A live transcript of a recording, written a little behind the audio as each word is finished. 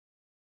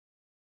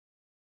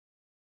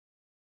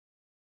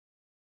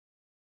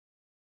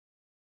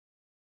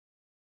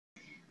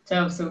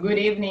So good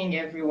evening,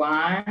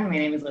 everyone. My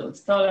name is Lil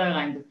Stoller.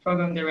 I'm the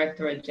program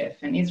director at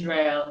JFN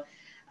Israel.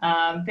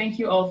 Thank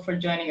you all for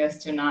joining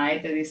us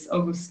tonight. It is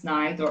August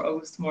night or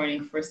August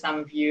morning for some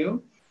of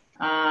you.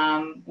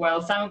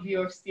 While some of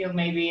you are still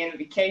maybe in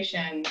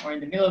vacation or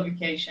in the middle of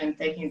vacation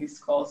taking this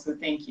call, so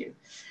thank you.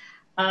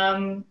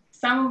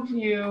 Some of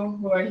you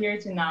who are here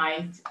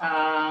tonight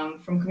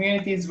from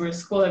communities where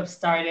school have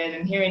started,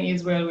 and here in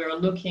Israel, we are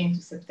looking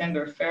to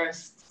September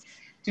 1st.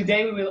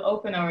 Today, we will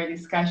open our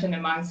discussion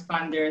amongst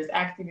funders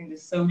active in the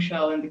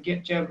social and the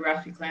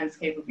geographic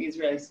landscape of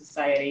Israeli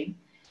society.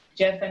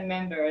 JFN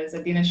members,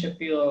 Adina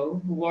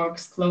Shapiro, who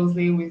works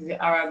closely with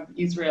the Arab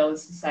Israeli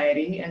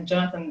Society, and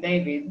Jonathan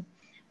David,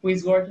 who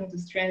is working to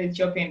strengthen the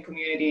Ethiopian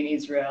community in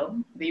Israel.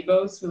 They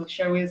both will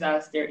share with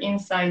us their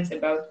insights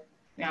about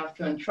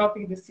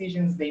philanthropic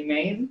decisions they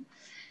made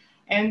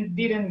and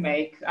didn't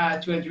make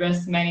to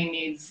address many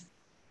needs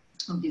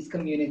of these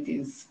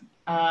communities.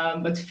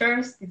 But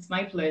first, it's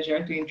my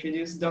pleasure to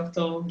introduce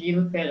Dr.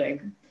 Gil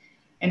Pereg,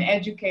 an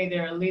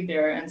educator,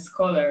 leader, and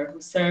scholar who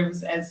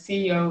serves as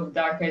CEO of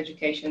Darca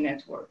Education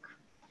Network.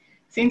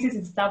 Since its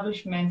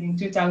establishment in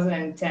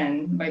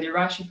 2010 by the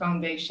Rashi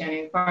Foundation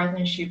in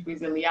partnership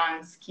with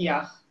Allianz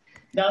Kiach,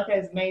 Darca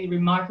has made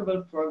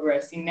remarkable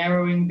progress in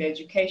narrowing the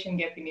education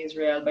gap in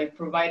Israel by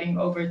providing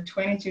over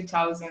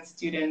 22,000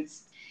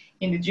 students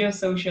in the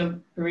geo-social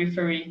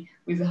periphery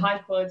with a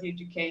high-quality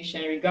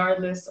education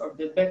regardless of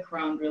their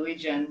background,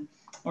 religion,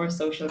 or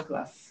social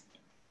class.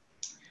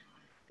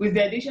 With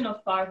the addition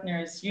of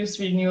partners, Youth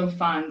Renewal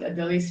Fund,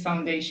 Adelis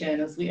Foundation,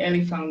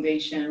 Azrieli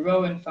Foundation,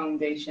 Rowan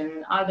Foundation,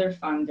 and other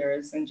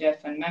funders and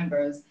JFN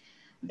members,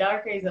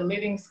 Darca is a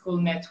leading school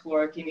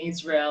network in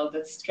Israel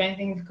that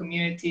strengthens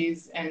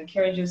communities and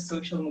encourages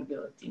social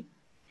mobility.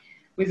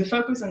 With a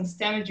focus on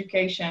STEM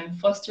education,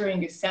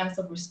 fostering a sense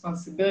of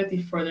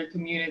responsibility for their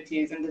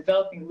communities and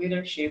developing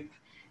leadership,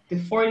 the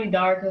 40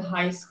 Darca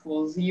high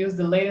schools use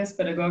the latest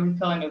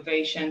pedagogical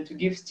innovation to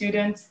give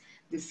students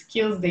the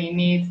skills they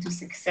need to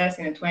success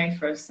in the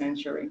 21st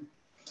century.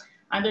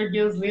 Under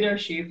Gil's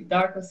leadership,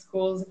 Darca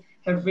schools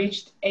have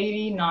reached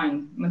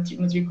 89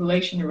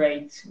 matriculation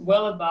rate,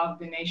 well above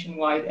the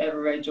nationwide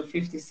average of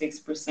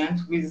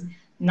 56%, with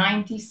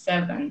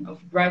 97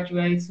 of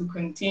graduates who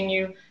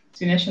continue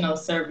to national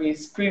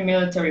service,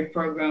 pre-military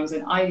programs,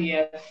 and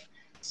IDF,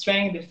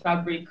 strengthening the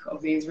fabric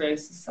of the Israeli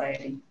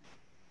society.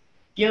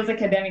 Gil's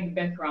academic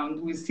background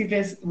with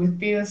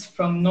thesis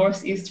from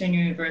Northeastern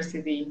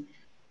University,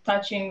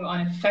 touching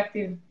on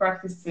effective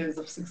practices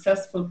of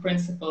successful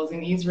principals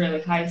in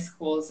Israeli high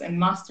schools and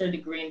master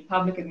degree in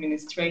public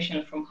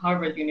administration from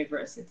Harvard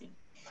University,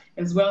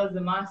 as well as a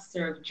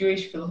Master of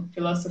Jewish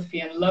Philosophy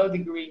and Law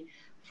degree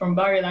from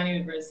Bar Ilan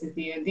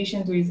University, in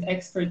addition to his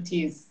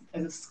expertise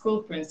as a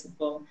school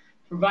principal,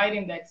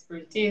 providing the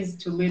expertise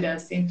to lead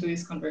us into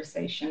this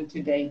conversation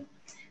today.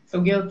 So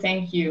Gil,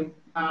 thank you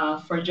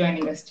for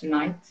joining us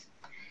tonight.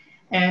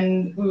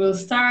 And we will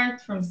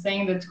start from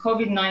saying that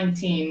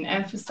COVID-19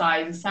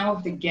 emphasizes some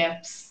of the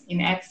gaps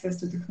in access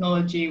to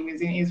technology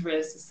within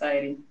Israeli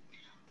society.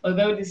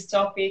 Although this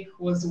topic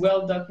was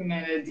well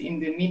documented in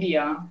the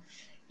media,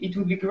 it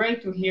would be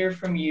great to hear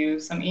from you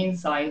some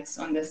insights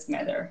on this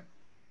matter.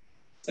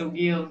 So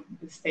Gil,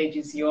 the stage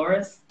is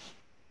yours.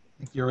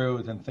 Thank you,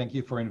 Ruth, and thank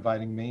you for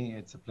inviting me.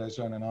 It's a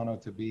pleasure and an honor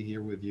to be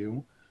here with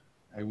you.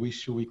 I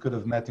wish we could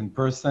have met in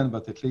person,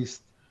 but at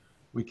least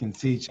we can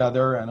see each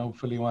other, and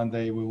hopefully one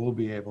day we will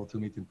be able to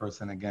meet in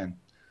person again.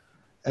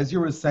 As you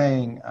were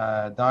saying,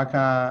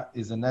 Darca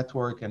is a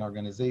network and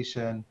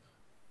organization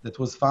that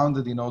was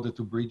founded in order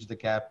to bridge the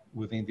gap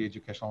within the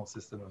educational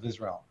system of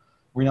Israel.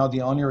 We're now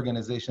the only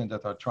organization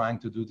that are trying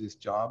to do this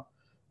job.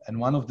 And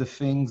one of the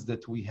things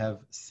that we have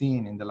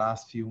seen in the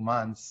last few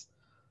months,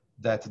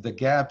 that the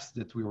gaps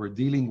that we were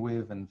dealing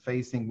with and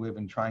facing with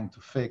and trying to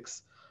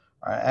fix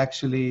are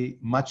actually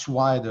much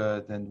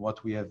wider than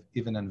what we have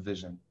even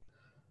envisioned.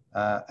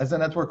 As a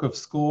network of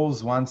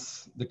schools,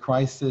 once the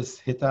crisis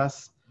hit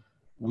us,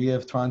 we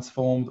have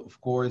transformed,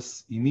 of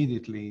course,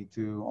 immediately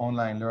to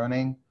online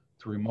learning,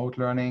 to remote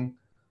learning.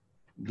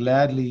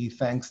 Gladly,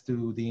 thanks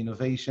to the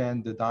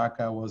innovation that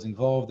Darca was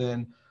involved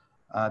in,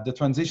 the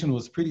transition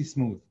was pretty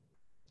smooth.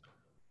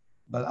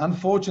 But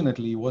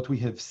unfortunately, what we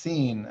have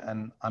seen,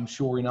 and I'm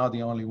sure we're not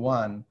the only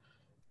one,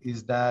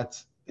 is that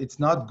it's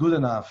not good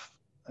enough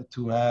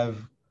to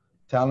have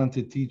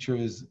talented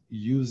teachers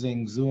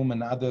using Zoom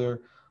and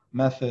other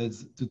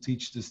methods to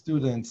teach the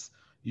students.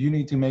 You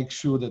need to make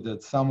sure that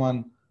there's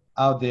someone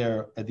out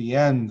there at the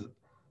end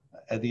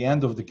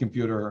of the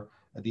computer,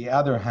 at the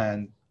other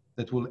hand,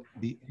 that will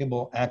be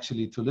able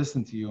actually to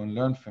listen to you and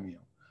learn from you.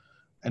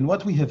 And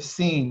what we have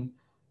seen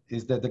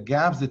is that the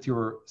gaps that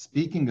you're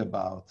speaking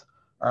about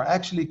are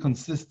actually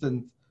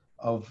consistent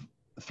of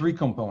three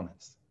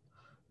components.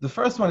 The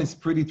first one is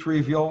pretty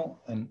trivial,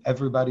 and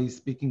everybody's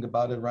speaking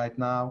about it right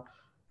now,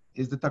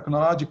 is the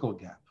technological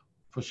gap,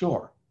 for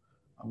sure.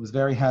 I was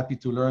very happy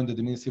to learn that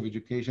the Ministry of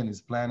Education is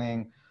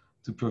planning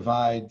to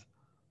provide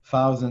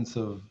thousands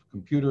of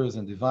computers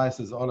and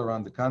devices all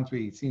around the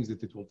country. It seems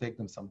that it will take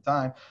them some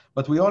time,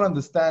 but we all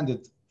understand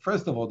that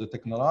first of all, the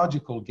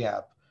technological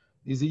gap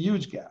is a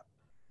huge gap.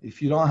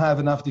 If you don't have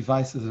enough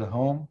devices at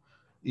home,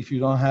 if you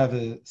don't have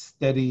a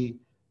steady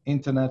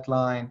internet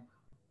line,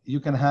 you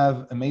can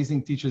have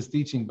amazing teachers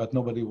teaching, but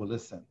nobody will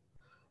listen.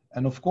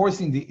 And of course,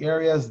 in the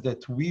areas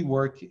that we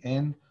work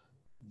in,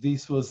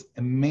 this was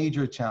a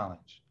major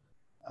challenge.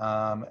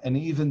 And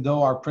even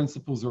though our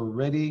principals are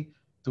ready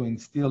to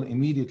instill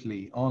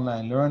immediately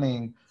online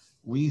learning,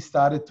 we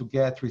started to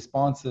get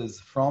responses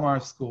from our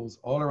schools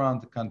all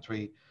around the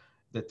country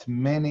that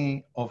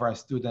many of our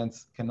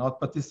students cannot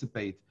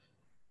participate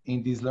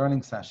in these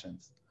learning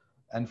sessions.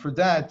 And for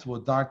that,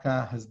 what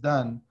Darca has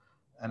done,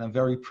 and I'm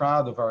very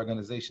proud of our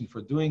organization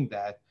for doing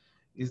that,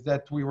 is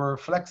that we were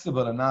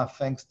flexible enough,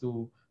 thanks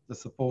to the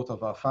support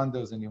of our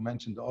funders, and you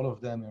mentioned all of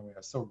them, and we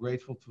are so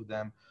grateful to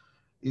them,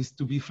 is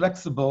to be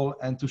flexible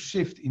and to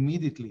shift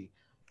immediately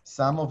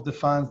some of the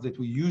funds that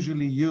we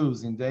usually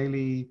use in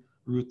daily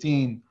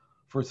routine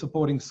for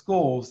supporting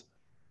schools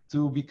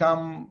to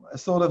become a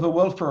sort of a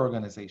welfare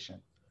organization.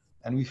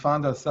 And we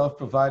found ourselves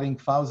providing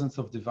thousands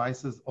of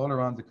devices all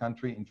around the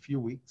country in few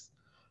weeks.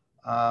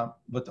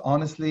 But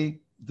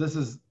honestly, this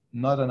is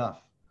not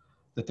enough.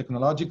 The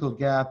technological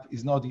gap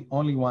is not the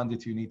only one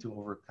that you need to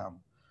overcome.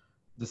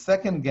 The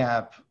second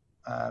gap,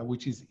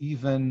 which is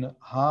even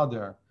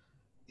harder,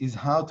 is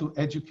how to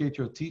educate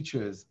your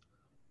teachers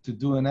to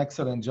do an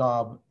excellent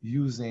job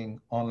using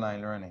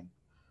online learning.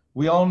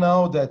 We all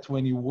know that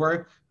when you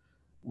work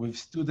with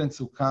students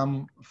who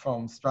come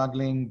from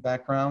struggling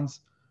backgrounds,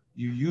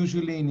 you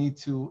usually need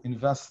to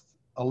invest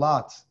a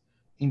lot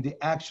in the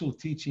actual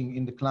teaching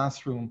in the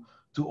classroom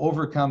to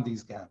overcome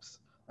these gaps.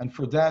 And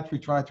for that, we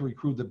try to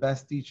recruit the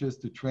best teachers,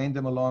 to train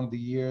them along the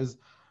years,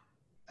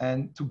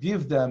 and to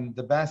give them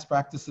the best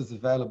practices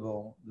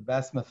available, the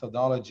best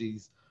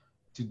methodologies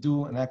to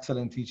do an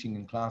excellent teaching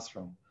in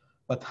classroom.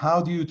 But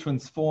how do you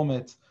transform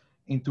it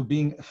into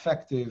being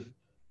effective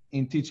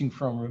in teaching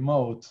from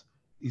remote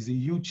is a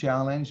huge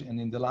challenge. And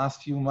in the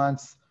last few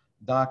months,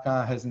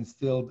 Darca has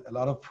instilled a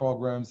lot of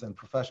programs and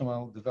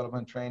professional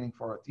development training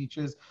for our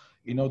teachers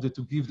in order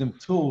to give them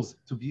tools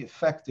to be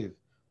effective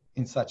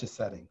in such a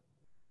setting.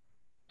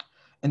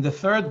 And the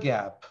third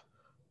gap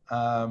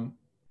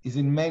is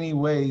in many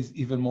ways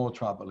even more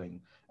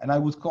troubling. And I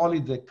would call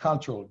it the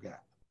cultural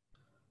gap.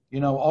 You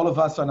know, all of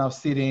us are now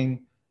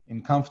sitting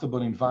in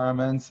comfortable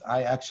environments.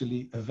 I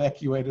actually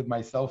evacuated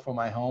myself from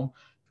my home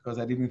because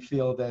I didn't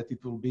feel that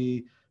it will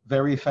be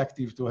very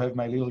effective to have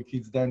my little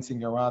kids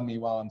dancing around me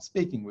while I'm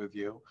speaking with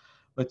you.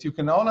 But you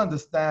can all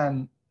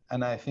understand,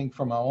 and I think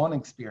from our own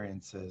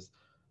experiences,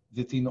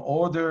 that in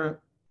order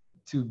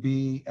to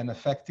be an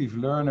effective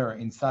learner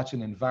in such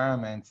an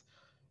environment,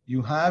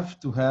 you have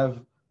to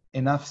have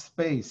enough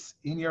space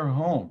in your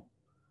home,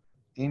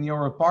 in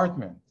your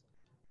apartment,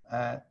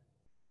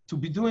 to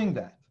be doing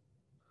that.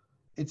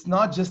 It's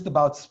not just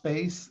about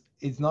space,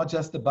 it's not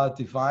just about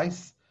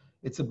device,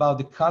 it's about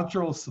the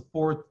cultural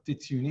support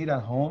that you need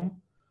at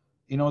home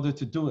in order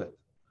to do it.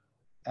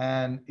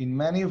 And in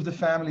many of the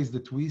families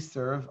that we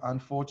serve,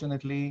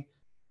 unfortunately,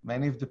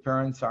 many of the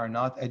parents are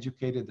not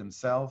educated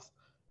themselves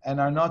and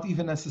are not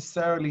even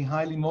necessarily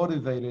highly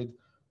motivated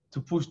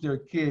to push their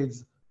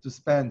kids to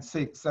spend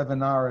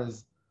 6-7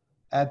 hours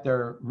at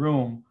their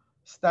room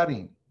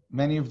studying.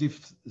 Many of the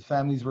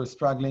families were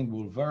struggling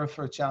with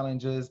welfare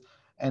challenges,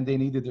 and they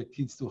needed their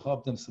kids to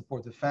help them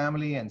support the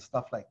family and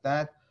stuff like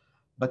that.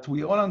 But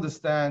we all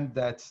understand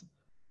that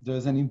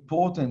there's an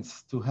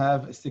importance to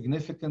have a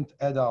significant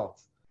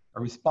adult, a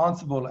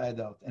responsible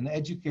adult, an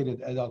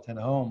educated adult at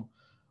home,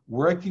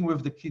 working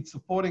with the kids,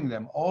 supporting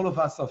them. All of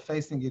us are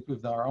facing it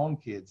with our own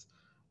kids.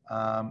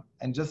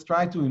 And just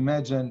try to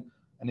imagine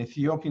an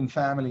Ethiopian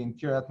family in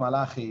Kiryat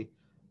Malachi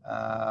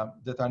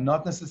that are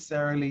not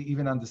necessarily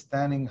even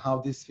understanding how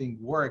this thing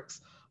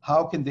works.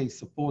 How can they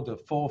support the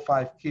 4 or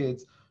 5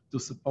 kids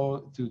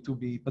to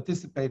be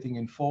participating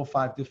in 4 or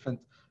 5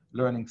 different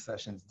learning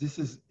sessions? This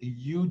is a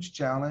huge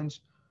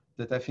challenge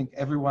that I think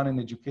everyone in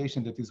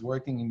education that is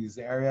working in these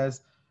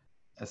areas,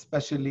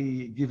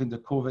 especially given the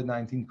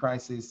COVID-19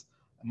 crisis,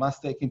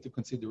 must take into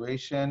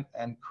consideration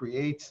and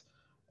create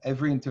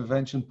every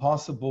intervention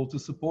possible to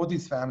support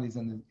these families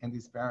and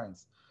these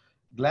parents.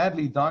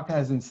 Gladly, Darca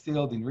has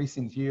instilled in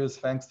recent years,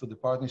 thanks to the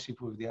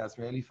partnership with the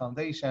Israeli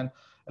Foundation,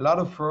 a lot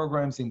of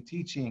programs in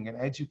teaching and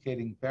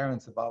educating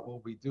parents about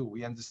what we do.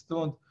 We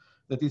understood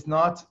that it's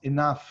not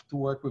enough to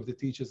work with the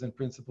teachers and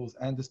principals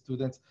and the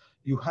students.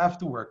 You have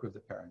to work with the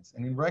parents.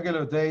 And in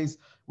regular days,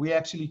 we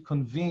actually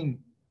convene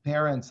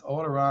parents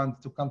all around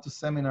to come to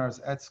seminars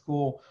at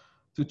school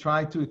to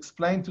try to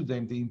explain to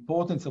them the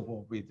importance of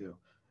what we do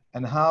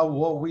and how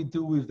what we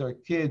do with their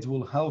kids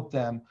will help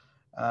them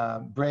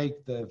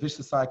break the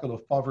vicious cycle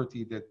of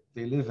poverty that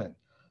they live in.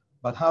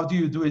 But how do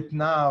you do it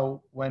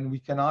now when we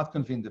cannot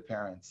convene the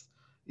parents?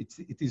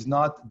 It is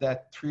not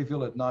that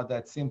trivial, it's not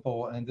that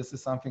simple, and this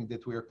is something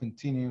that we are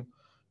continuing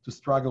to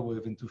struggle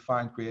with and to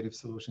find creative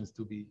solutions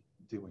to be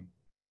doing.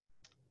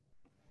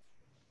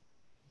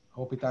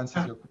 Hope it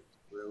answers your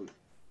question.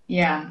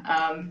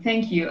 Yeah,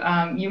 thank you.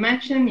 You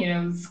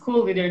mentioned,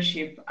 school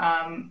leadership.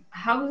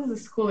 How does the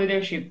school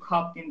leadership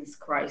cope in this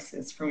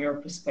crisis from your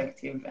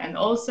perspective? And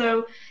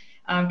also,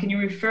 can you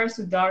refer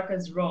to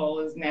Darca's role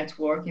as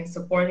network in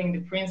supporting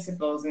the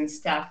principals and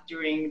staff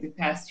during the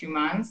past few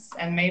months?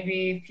 And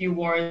maybe a few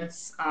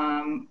words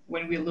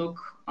when we look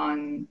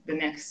on the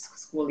next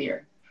school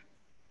year.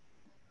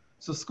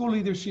 So school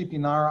leadership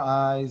in our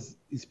eyes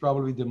is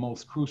probably the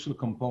most crucial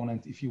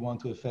component if you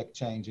want to affect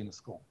change in a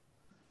school.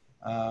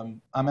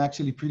 I'm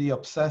actually pretty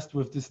obsessed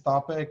with this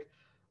topic.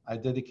 I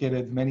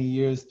dedicated many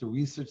years to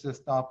research this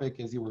topic,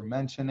 as you were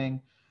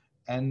mentioning,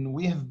 and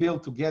we have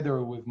built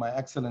together with my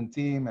excellent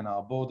team and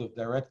our board of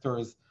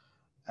directors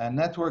a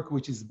network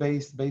which is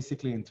based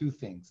basically in two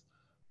things.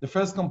 The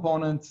first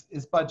component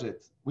is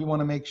budget. We want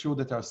to make sure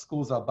that our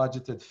schools are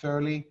budgeted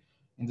fairly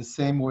in the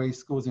same way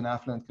schools in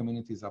affluent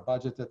communities are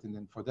budgeted. And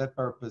then for that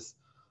purpose,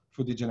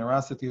 through the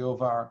generosity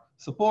of our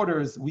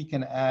supporters, we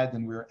can add,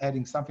 and we're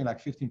adding something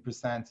like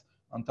 15%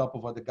 on top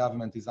of what the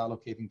government is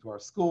allocating to our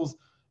schools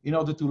in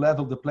order to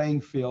level the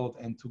playing field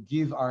and to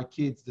give our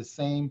kids the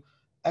same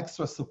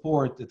extra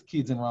support that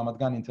kids in Ramat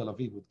Gan in Tel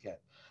Aviv would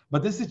get.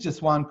 But this is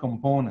just one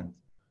component.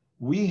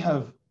 We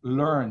have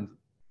learned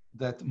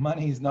that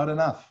money is not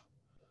enough.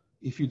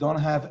 If you don't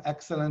have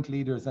excellent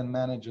leaders and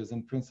managers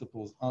and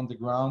principals on the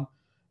ground,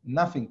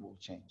 nothing will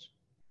change.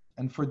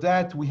 And for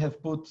that, we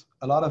have put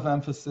a lot of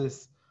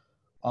emphasis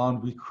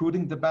on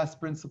recruiting the best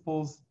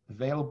principals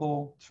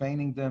available,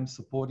 training them,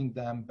 supporting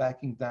them,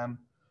 backing them,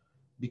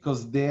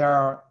 because they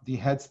are the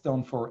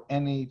headstone for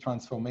any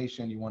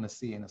transformation you want to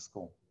see in a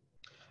school.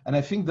 And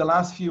I think the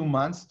last few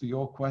months, to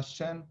your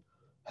question,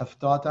 have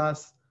taught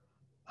us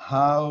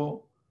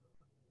how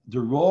the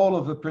role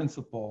of a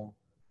principal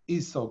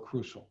is so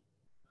crucial.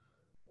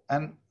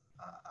 And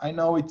I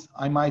know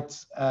I might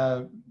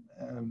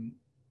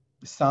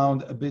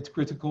sound a bit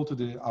critical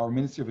to our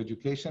Ministry of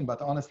Education,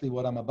 but honestly,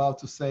 what I'm about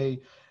to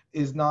say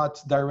is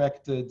not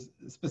directed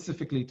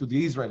specifically to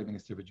the Israeli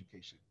Ministry of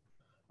Education.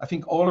 I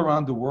think all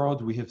around the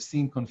world, we have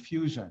seen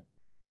confusion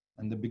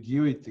and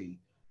ambiguity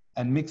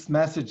and mixed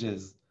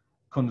messages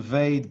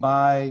conveyed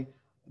by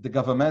the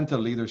governmental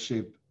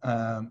leadership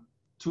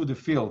to the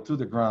field, to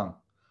the ground,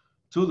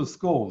 to the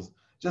schools.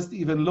 Just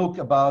even look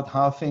about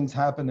how things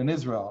happen in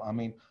Israel. I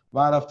mean,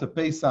 right after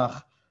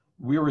Pesach,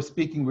 we were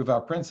speaking with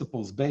our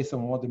principals based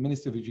on what the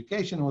Ministry of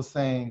Education was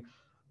saying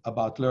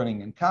about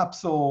learning in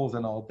capsules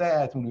and all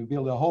that, when we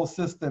build a whole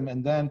system.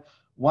 And then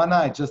one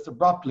night, just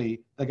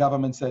abruptly, the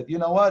government said, you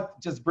know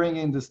what, just bring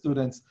in the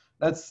students.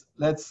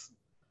 Let's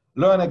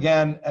learn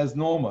again as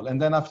normal.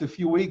 And then after a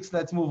few weeks,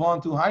 let's move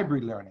on to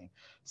hybrid learning.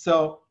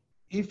 So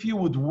if you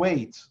would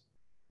wait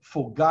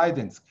for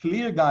guidance,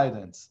 clear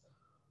guidance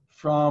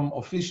from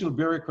official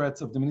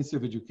bureaucrats of the Ministry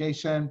of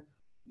Education,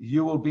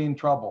 you will be in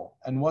trouble.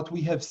 And what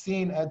we have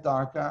seen at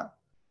Darca,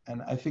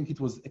 and I think it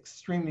was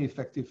extremely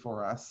effective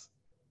for us,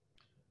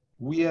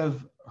 we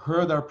have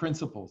heard our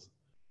principals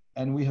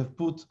and we have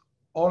put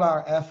all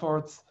our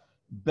efforts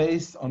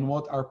based on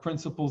what our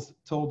principals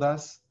told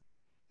us.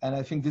 And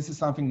I think this is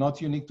something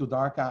not unique to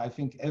Darca. I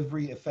think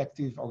every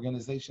effective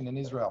organization in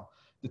Israel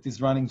that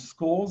is running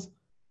schools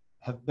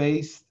have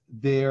based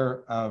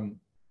their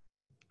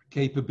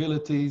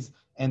capabilities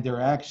and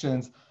their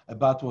actions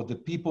about what the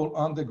people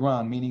on the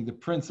ground, meaning the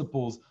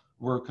principals,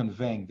 were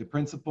conveying. The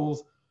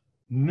principals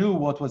knew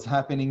what was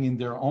happening in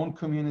their own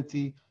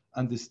community,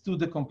 understood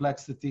the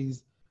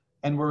complexities,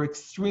 and were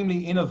extremely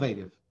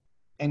innovative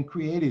and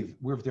creative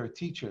with their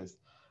teachers.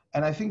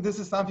 And I think this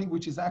is something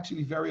which is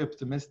actually very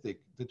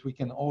optimistic that we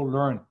can all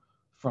learn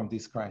from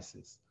this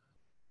crisis.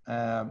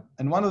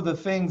 And one of the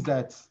things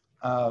that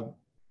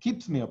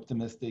keeps me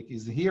optimistic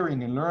is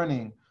hearing and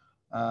learning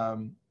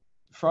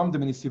from the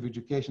Ministry of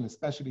Education,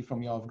 especially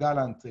from Yoav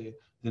Gallant,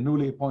 the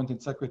newly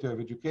appointed Secretary of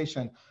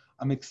Education.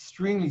 I'm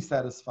extremely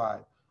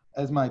satisfied,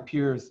 as my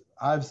peers.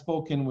 I've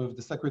spoken with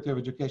the Secretary of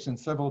Education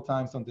several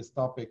times on this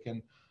topic,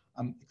 and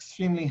I'm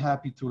extremely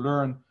happy to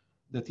learn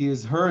that he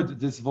has heard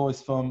this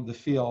voice from the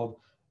field,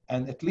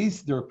 and at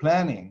least they're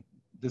planning,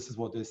 this is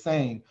what they're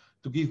saying,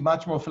 to give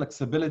much more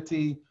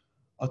flexibility,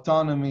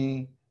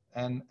 autonomy,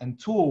 and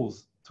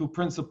tools to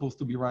principals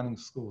to be running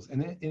schools.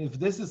 And if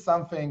this is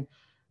something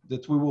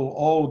that we will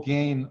all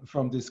gain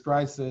from this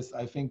crisis,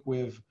 I think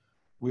we've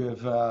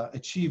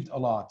achieved a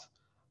lot,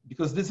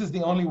 because this is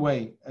the only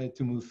way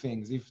to move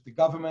things. If the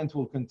government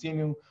will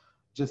continue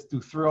just to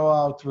throw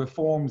out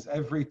reforms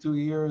every 2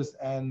 years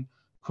and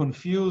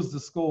confuse the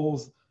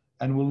schools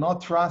and will not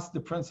trust the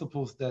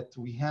principles that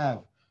we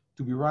have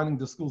to be running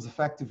the schools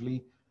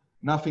effectively,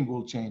 nothing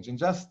will change. And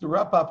just to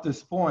wrap up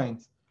this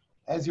point,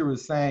 as you were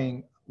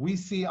saying, we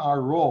see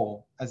our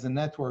role as a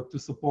network to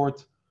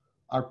support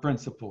our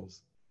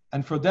principals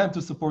and for them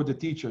to support the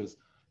teachers.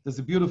 There's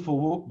a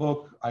beautiful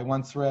book I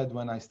once read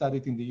when I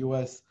studied in the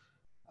US.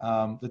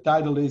 The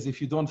title is, "If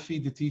you don't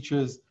feed the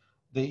teachers,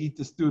 they eat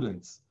the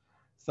students."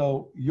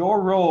 So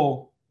your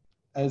role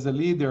as a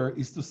leader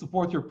is to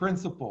support your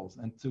principals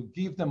and to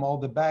give them all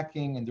the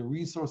backing and the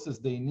resources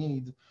they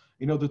need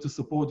in order to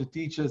support the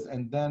teachers,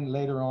 and then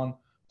later on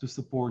to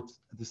support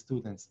the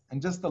students.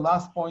 And just the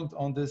last point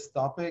on this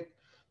topic,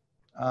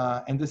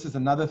 and this is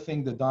another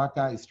thing that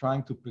Darca is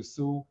trying to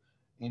pursue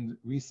in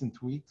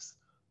recent weeks.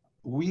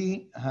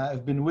 We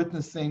have been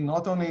witnessing,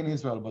 not only in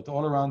Israel, but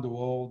all around the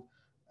world,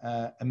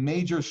 a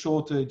major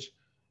shortage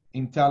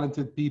in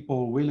talented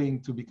people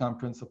willing to become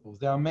principals.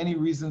 There are many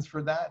reasons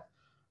for that.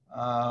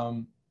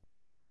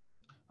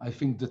 I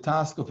think the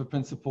task of a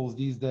principal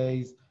these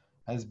days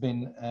has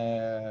been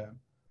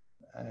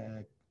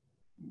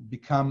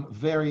become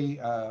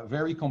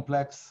very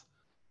complex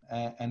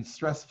and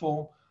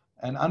stressful.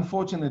 And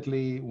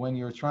unfortunately, when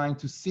you're trying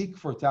to seek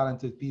for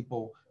talented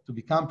people to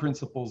become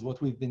principals, what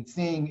we've been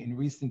seeing in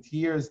recent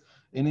years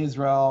in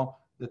Israel,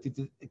 that it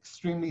is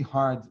extremely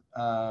hard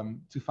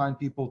to find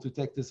people to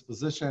take this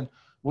position.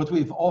 What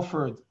we've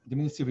offered the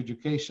Ministry of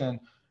Education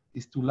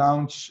is to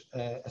launch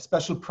a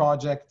special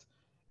project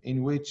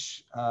in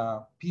which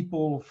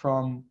people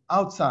from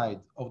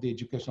outside of the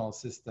educational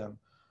system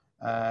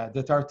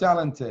that are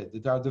talented,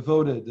 that are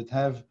devoted, that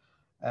have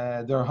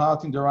their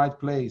heart in the right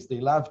place, they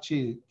love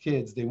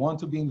kids, they want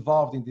to be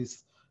involved in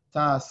this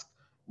task,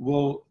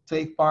 will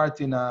take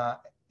part in an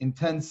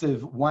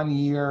intensive 1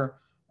 year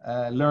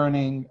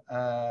learning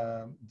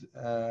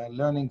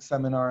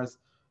seminars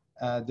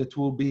that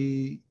will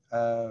be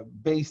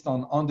based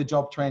on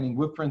on-the-job training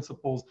with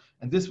principals.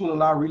 And this will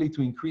allow really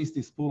to increase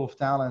this pool of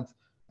talent,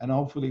 and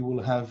hopefully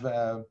we'll have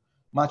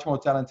much more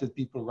talented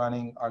people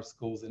running our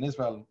schools in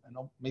Israel and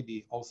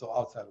maybe also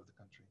outside of the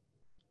country.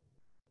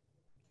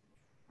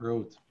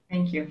 Ruth.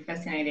 Thank you,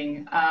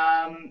 fascinating.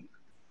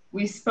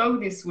 We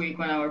spoke this week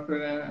on our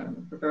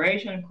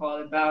preparation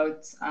call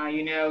about,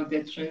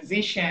 the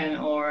transition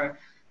or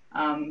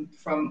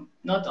from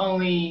not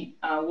only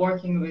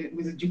working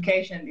with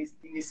education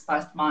these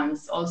past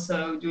months,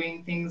 also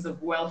doing things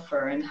of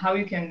welfare and how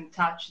you can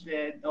touch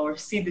or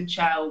see the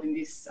child in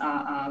this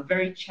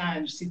very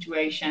challenged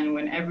situation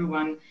when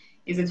everyone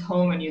is at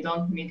home and you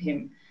don't meet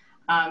him.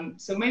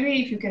 So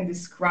maybe if you can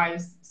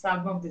describe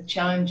some of the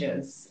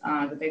challenges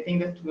that I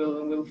think that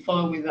will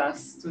follow with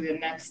us to the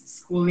next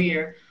school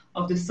year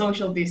of the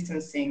social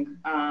distancing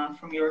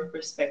from your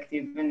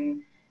perspective,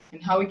 and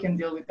how we can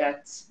deal with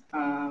that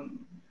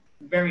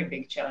very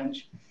big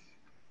challenge.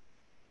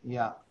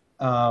 Yeah,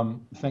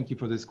 thank you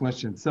for this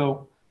question.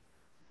 So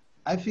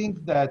I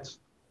think that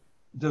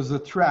there's a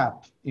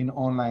trap in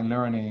online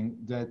learning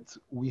that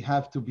we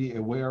have to be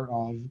aware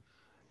of.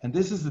 And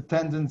this is a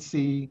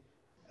tendency,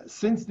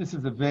 since this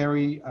is a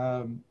very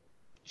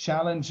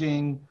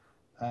challenging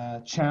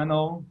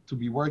channel to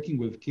be working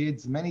with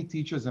kids, many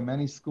teachers and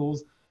many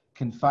schools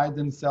can find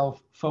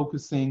themselves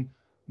focusing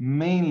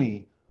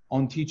mainly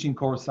on teaching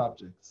core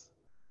subjects.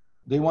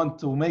 They want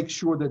to make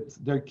sure that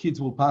their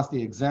kids will pass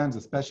the exams,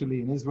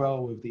 especially in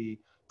Israel with the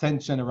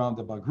tension around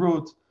the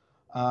Bagrut.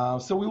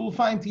 So we will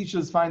find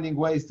teachers finding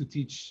ways to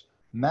teach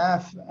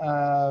math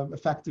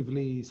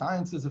effectively,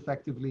 sciences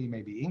effectively,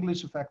 maybe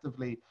English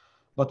effectively.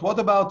 But what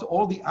about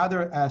all the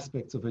other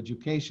aspects of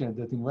education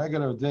that in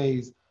regular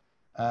days,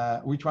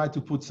 we try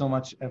to put so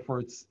much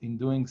efforts in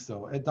doing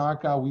so? At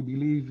Darca, we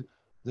believe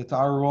that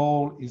our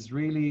role is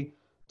really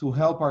to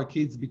help our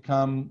kids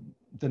become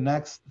the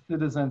next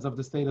citizens of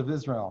the state of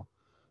Israel,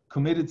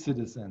 committed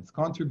citizens,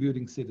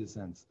 contributing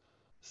citizens,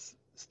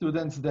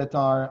 students that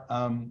are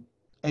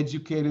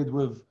educated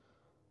with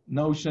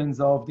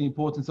notions of the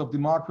importance of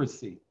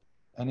democracy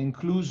and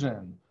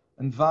inclusion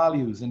and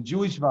values and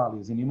Jewish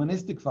values and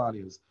humanistic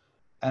values,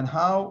 and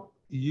how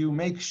you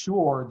make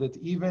sure that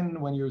even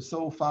when you're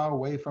so far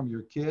away from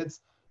your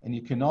kids and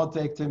you cannot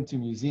take them to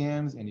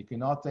museums and you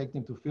cannot take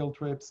them to field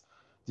trips,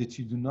 that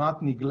you do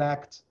not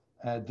neglect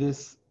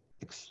this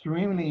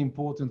extremely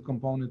important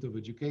component of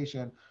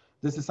education.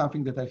 This is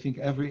something that I think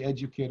every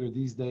educator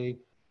these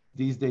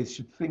days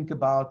should think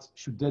about,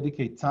 should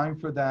dedicate time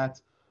for that.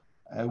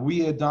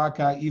 We at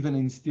Darca even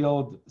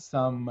instilled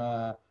some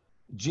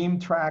gym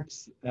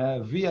tracks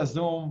via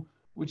Zoom,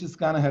 which is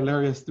kind of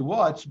hilarious to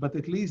watch, but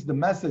at least the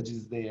message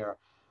is there.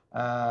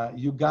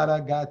 You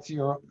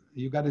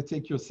gotta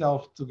take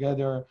yourself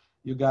together.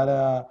 You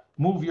gotta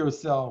move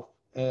yourself.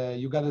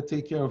 You gotta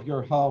take care of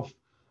your health.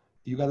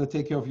 You gotta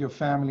take care of your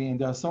family. And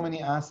there are so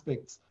many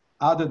aspects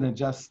other than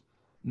just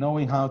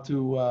knowing how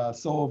to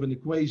solve an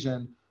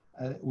equation,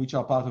 which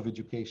are part of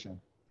education.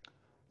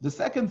 The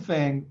second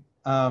thing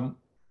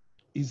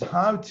is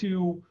how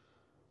to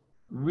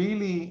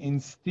really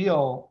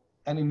instill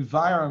an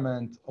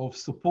environment of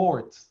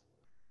support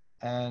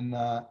and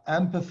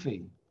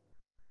empathy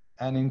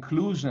and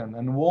inclusion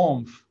and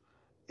warmth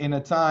in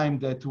a time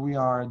that we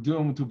are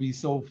doomed to be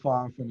so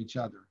far from each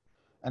other.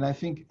 And I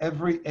think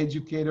every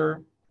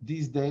educator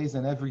these days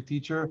and every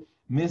teacher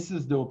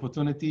misses the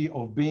opportunity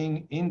of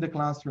being in the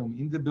classroom,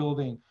 in the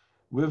building,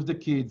 with the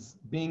kids,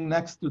 being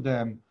next to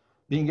them,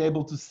 being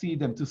able to see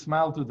them, to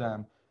smile to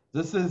them.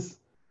 This is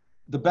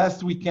the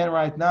best we can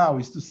right now,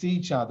 is to see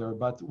each other,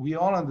 but we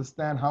all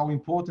understand how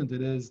important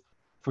it is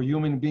for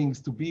human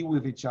beings to be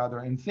with each other.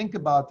 And think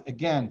about,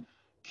 again,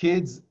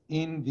 kids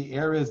in the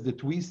areas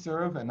that we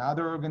serve and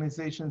other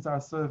organizations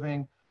are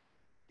serving.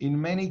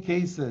 In many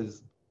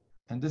cases,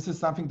 and this is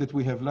something that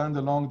we have learned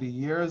along the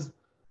years,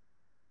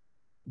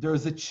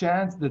 there's a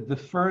chance that the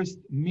first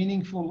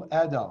meaningful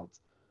adult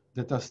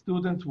that a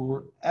student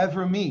will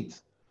ever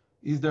meet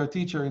is their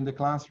teacher in the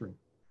classroom.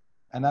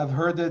 And I've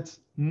heard it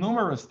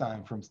numerous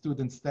times from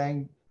students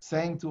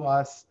saying to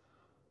us,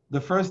 the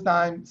first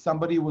time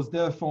somebody was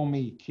there for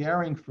me,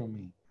 caring for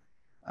me,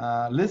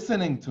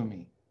 listening to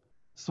me,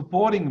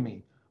 supporting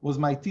me, was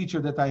my teacher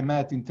that I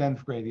met in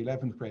 10th grade,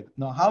 11th grade.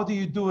 Now, how do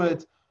you do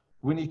it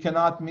when you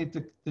cannot meet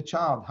the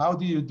child? How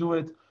do you do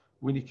it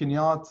when you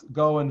cannot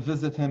go and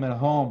visit him at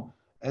home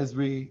as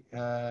we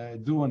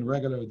do on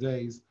regular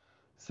days?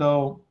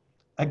 So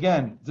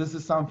again, this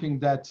is something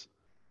that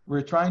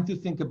we're trying to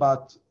think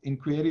about in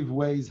creative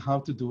ways how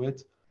to do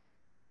it.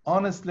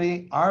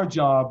 Honestly, our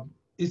job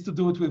is to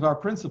do it with our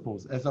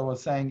principals, as I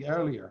was saying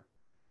earlier.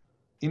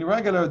 In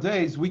regular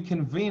days, we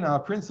convene our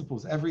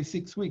principals every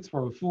 6 weeks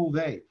for a full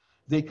day.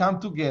 They come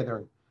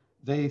together,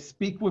 they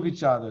speak with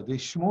each other, they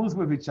schmooze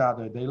with each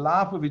other, they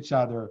laugh with each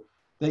other,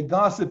 they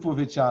gossip with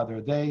each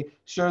other, they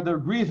share their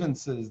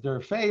grievances, their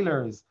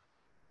failures,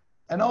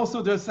 and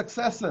also their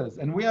successes.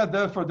 And we are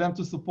there for them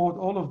to support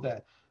all of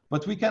that.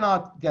 But we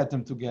cannot get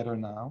them together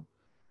now.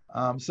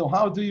 So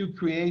how do you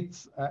create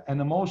an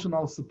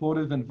emotional,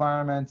 supportive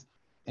environment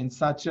in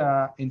such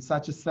a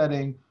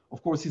setting?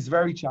 Of course, it's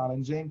very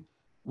challenging.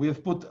 We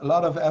have put a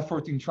lot of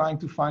effort in trying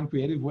to find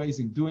creative ways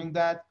in doing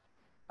that.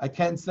 I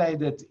can't say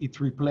that it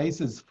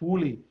replaces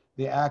fully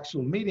the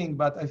actual meeting,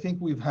 but I think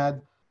we've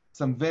had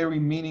some very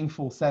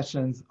meaningful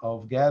sessions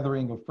of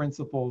gathering of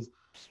principals.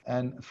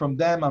 And from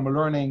them, I'm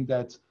learning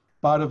that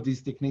part of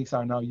these techniques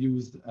are now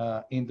used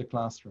in the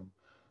classroom.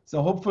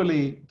 So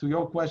hopefully, to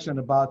your question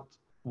about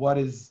what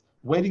is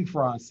waiting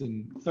for us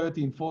in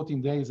 13,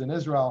 14 days in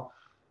Israel,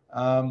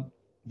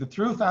 the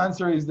truth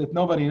answer is that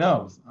nobody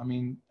knows. I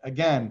mean,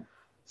 again,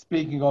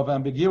 speaking of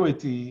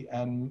ambiguity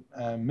and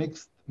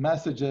mixed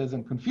messages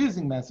and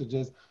confusing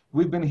messages,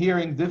 we've been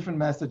hearing different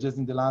messages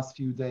in the last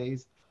few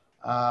days.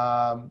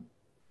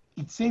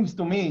 It seems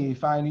to me,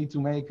 if I need to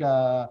make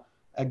a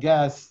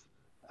guess,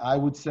 I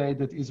would say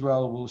that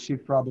Israel will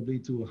shift probably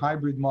to a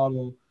hybrid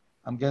model.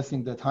 I'm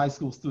guessing that high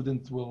school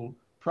students will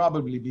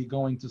probably be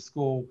going to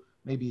school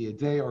maybe a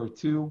day or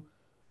two,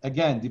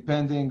 again,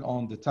 depending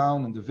on the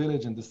town and the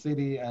village and the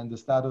city and the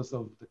status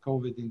of the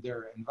COVID in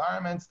their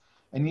environments.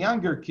 And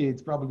younger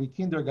kids, probably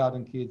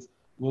kindergarten kids,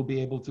 will be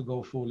able to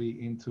go fully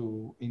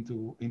into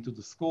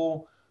the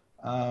school.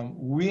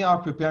 We are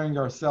preparing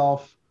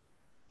ourselves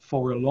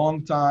for a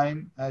long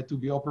time to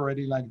be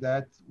operating like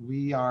that.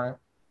 We are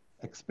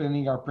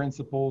explaining our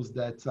principals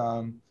that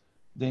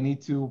they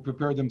need to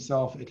prepare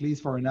themselves at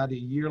least for another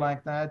year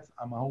like that.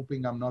 I'm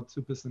hoping I'm not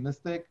too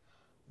pessimistic,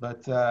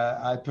 but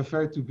I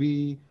prefer to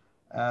be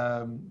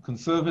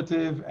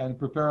conservative and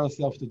prepare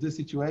ourselves to this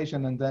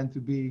situation and then to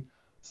be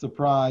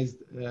surprised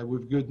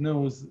with good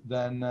news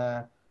than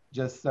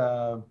just,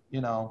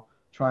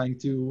 trying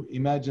to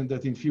imagine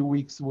that in a few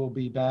weeks we'll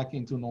be back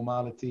into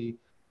normality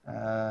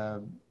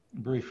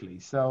briefly.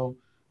 So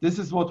this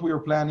is what we are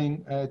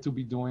planning to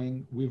be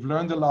doing. We've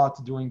learned a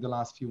lot during the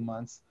last few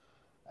months.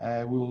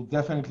 We will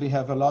definitely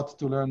have a lot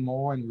to learn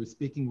more, and we're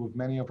speaking with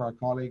many of our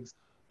colleagues,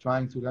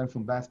 trying to learn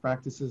from best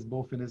practices,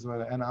 both in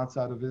Israel and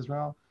outside of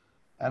Israel.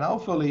 And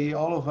hopefully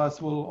all of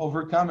us will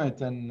overcome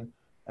it, and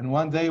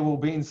one day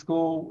we'll be in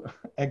school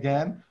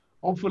again,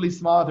 hopefully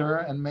smarter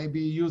and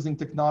maybe using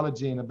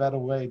technology in a better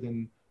way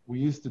than we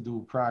used to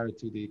do prior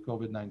to the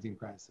COVID-19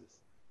 crisis.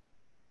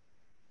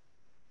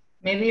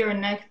 Maybe your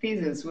next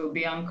thesis will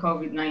be on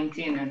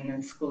COVID-19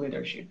 and school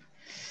leadership.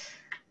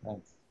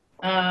 Thanks.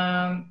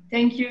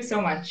 Thank you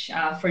so much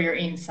for your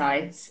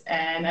insights.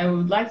 And I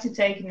would like to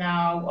take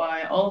now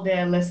all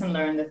the lesson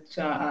learned that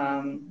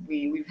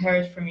we've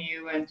heard from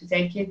you and to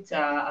take it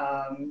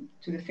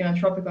to the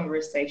philanthropic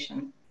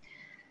conversation.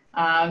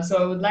 So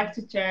I would like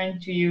to turn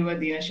to you,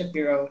 Adina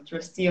Shapiro,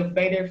 trustee of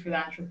Bader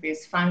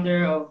Philanthropies, founder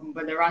of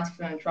Badarat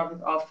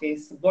Philanthropic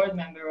Office, board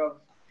member of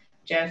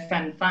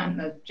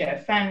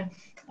JFN,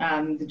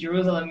 the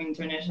Jerusalem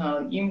International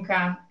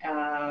YIMCA,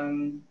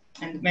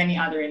 and many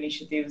other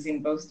initiatives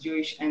in both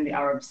Jewish and the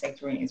Arab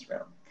sector in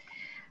Israel.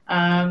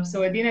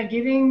 So Adina,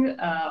 giving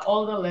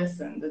all the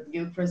lessons that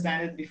Gil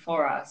presented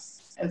before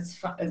us, as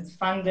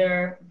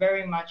funder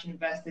very much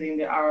invested in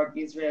the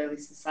Arab-Israeli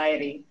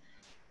society,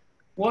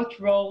 what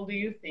role do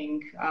you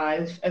think,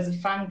 as a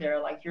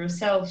funder like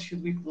yourself,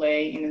 should we play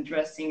in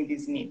addressing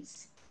these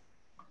needs?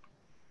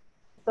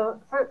 So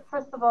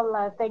first of all,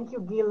 thank you,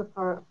 Gil,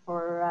 for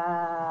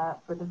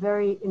the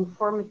very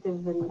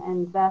informative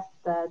and vast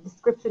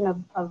description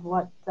of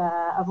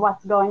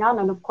what's going on,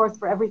 and of course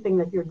for everything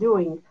that you're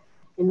doing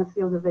in the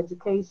field of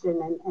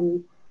education.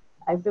 And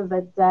I feel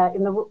that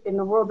in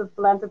the world of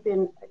philanthropy,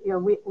 and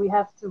we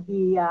have to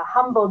be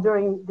humble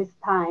during this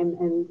time,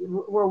 and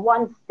we're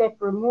one step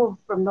removed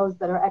from those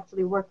that are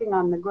actually working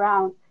on the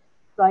ground.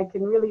 So I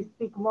can really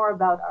speak more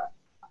about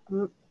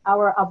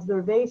our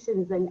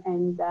observations and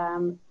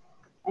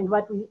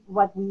what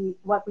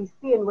we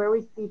see and where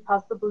we see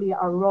possibly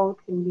our role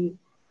can be.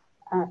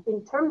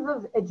 In terms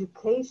of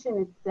education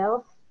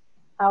itself,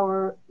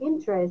 our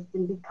interest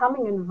in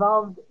becoming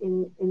involved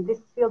in this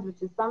field,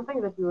 which is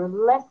something that we were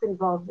less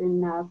involved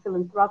in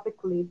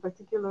philanthropically,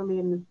 particularly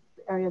in the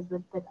areas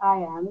that I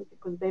am,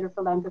 because Beta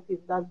Philanthropy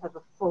does have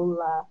a full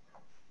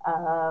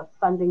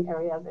funding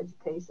area of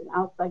education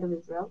outside of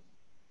Israel,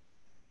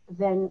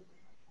 then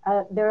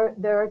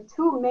there are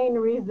two main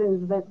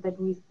reasons that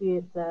we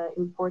see it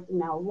important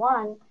now.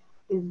 One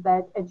is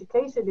that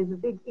education is a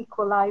big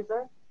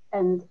equalizer,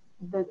 and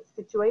the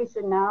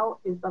situation now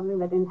is something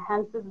that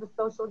enhances the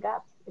social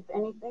gaps, if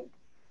anything.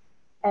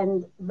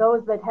 And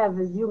those that have,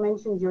 as you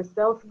mentioned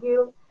yourself,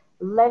 Gil,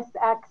 less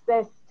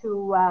access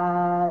to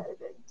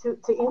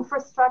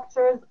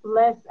infrastructures,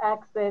 less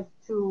access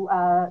to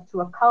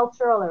a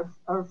cultural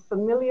or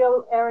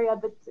familial area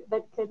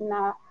that can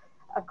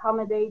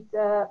accommodate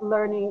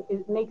learning,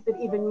 it makes it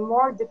even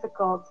more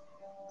difficult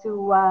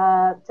to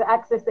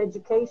access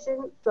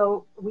education.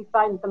 So we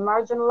find the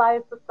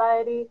marginalized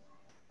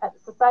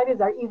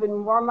societies are even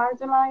more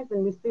marginalized,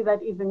 and we see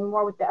that even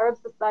more with the Arab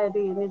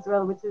society in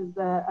Israel, which is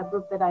a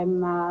group that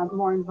I'm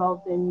more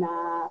involved in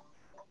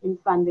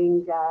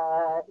funding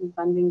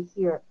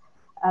here.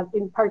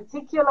 In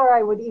particular,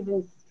 I would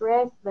even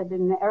stress that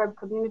in the Arab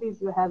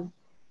communities, you have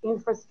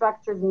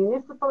infrastructures,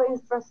 municipal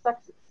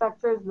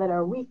infrastructures that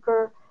are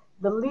weaker.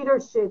 The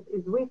leadership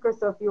is weaker.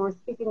 So if you were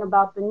speaking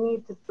about the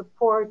need to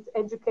support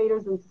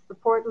educators and to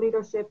support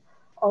leadership,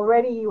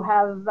 already you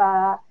have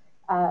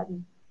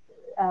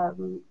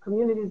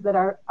communities that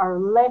are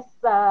less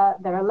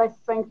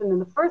strengthened in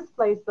the first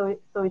place. So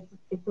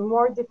it's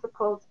more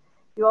difficult.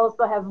 You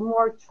also have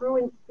more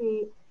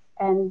truancy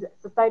and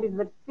societies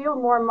that feel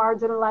more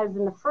marginalized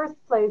in the first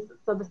place.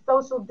 So the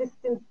social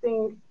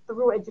distancing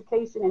through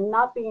education and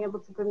not being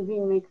able to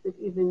convene makes it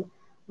even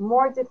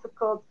more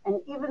difficult.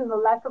 And even the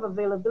lack of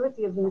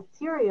availability of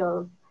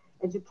materials,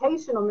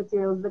 educational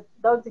materials that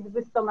don't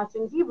exist so much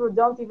in Hebrew,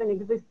 don't even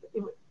exist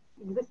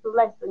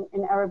less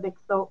in Arabic.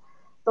 So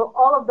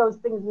all of those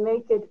things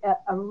make it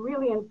a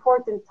really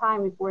important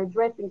time, if we're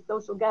addressing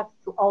social gaps,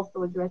 to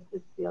also address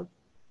this field.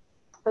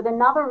 But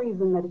another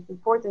reason that it's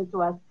important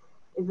to us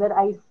is that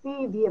I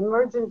see the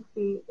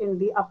emergency in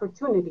the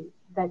opportunity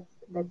that's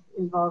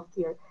involved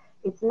here.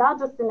 It's not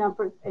just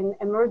an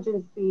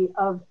emergency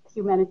of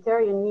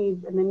humanitarian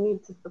needs and the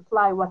need to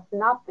supply what's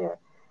not there,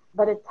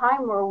 but a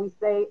time where we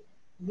say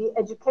the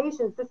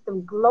education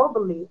system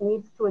globally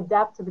needs to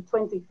adapt to the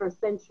 21st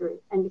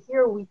century. And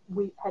here we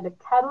had a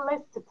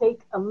catalyst to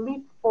take a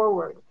leap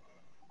forward,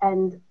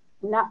 and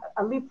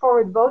a leap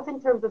forward both in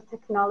terms of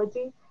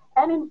technology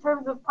and in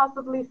terms of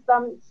possibly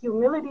some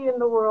humility in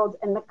the world,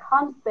 and the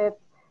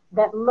concept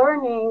that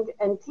learning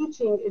and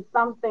teaching is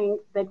something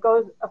that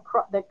goes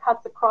across, that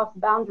cuts across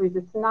boundaries.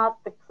 It's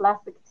not the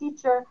classic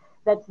teacher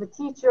that's the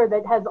teacher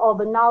that has all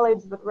the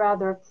knowledge, but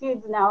rather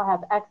kids now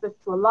have access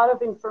to a lot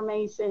of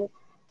information,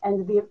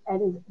 and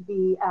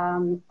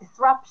the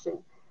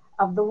disruption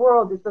of the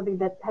world is something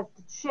that has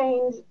to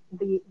change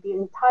the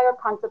entire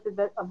concept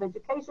of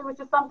education, which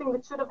is something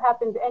that should have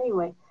happened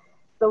anyway.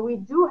 So we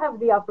do have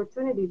the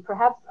opportunity,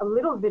 perhaps a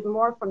little bit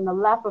more from the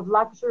lap of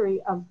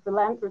luxury of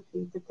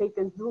philanthropy, to take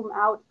a zoom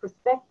out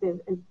perspective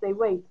and say,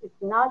 wait,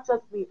 it's not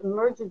just the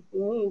emergency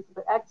needs,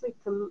 but actually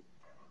to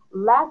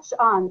latch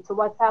on to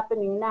what's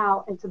happening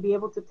now and to be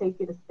able to take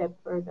it a step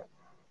further.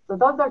 So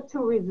those are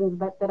two reasons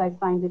that I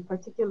find it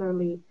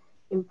particularly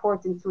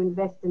important to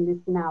invest in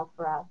this now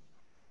for us.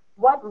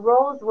 What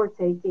roles we're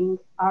taking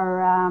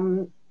are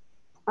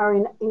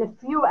in a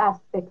few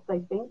aspects, I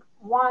think.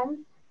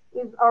 One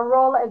is our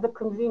role as a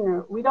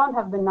convener. We don't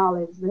have the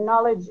knowledge. The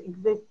knowledge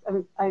exists.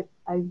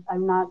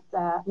 I'm not,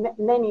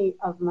 many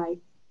of my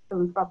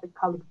philanthropic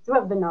colleagues do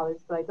have the knowledge,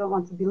 so I don't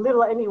want to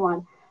belittle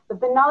anyone,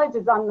 but the knowledge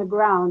is on the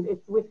ground.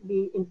 It's with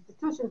the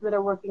institutions that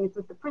are working, it's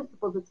with the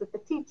principals, it's with the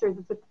teachers,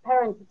 it's with the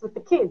parents, it's with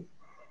the kids.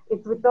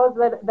 It's with those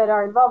that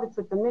are involved, it's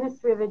with the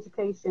Ministry of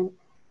Education.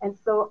 And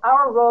so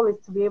our role is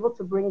to be able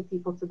to bring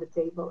people to the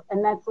table.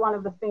 And that's one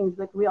of the things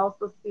that we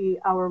also see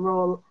our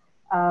role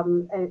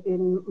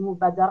in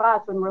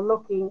Mubadarat, when we're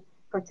looking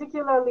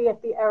particularly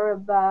at the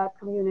Arab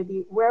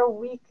community, where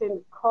we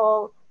can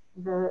call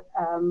the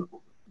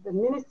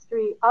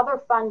ministry,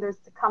 other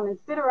funders to come and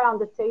sit around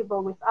the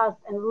table with us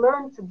and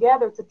learn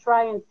together to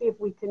try and see if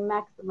we can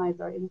maximize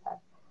our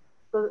impact.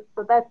 So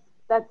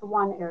that's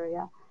one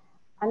area.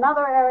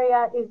 Another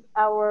area is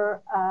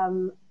our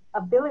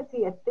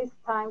ability at this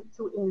time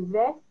to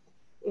invest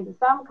in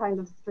some kind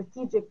of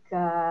strategic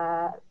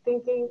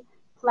thinking,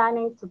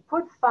 planning, to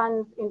put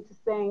funds into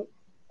saying,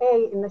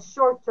 in the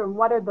short term,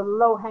 what are the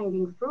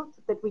low-hanging fruits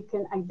that we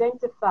can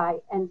identify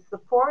and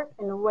support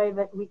in a way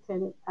that we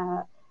can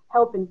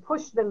help and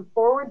push them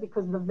forward,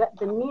 because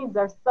the needs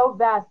are so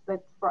vast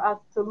that for us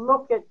to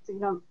look at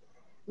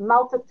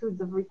multitudes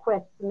of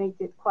requests make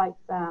it quite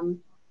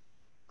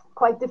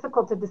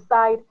difficult to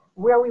decide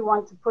where we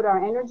want to put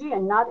our energy,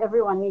 and not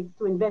everyone needs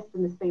to invest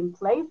in the same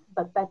place,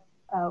 but that's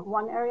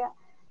one area.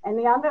 And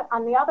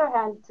on the other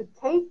hand, to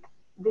take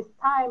this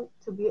time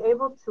to be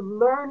able to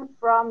learn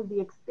from the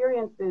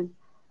experiences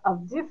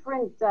of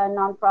different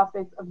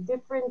nonprofits, of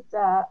different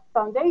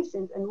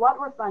foundations, and what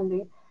we're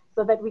funding,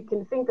 so that we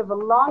can think of a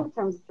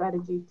long-term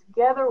strategy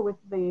together with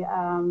the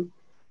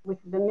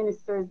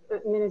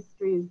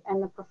ministries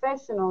and the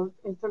professionals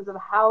in terms of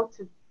how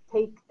to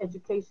take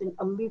education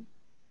a leap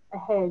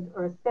ahead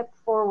or a step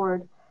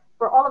forward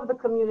for all of the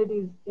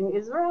communities in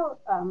Israel,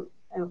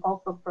 and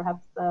also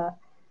perhaps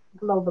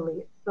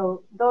globally.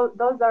 So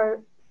those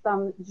are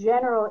some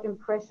general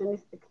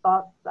impressionistic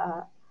thoughts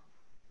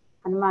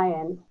on my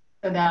end.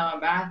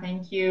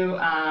 Thank you.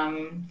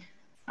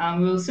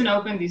 We will soon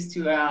open this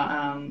to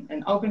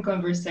an open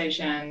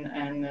conversation,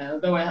 and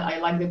although I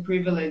like the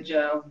privilege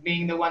of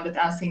being the one that's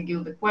asking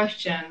Gil the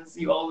questions,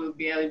 you all will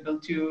be able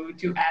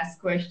to ask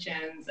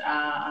questions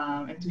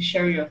and to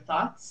share your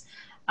thoughts.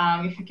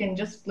 If you can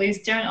just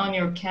please turn on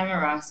your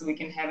camera so we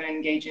can have an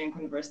engaging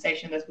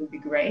conversation, that would be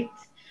great.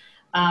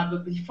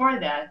 But before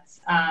that,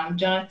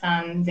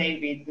 Jonathan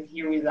David,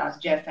 here with us,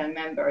 JFN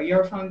member,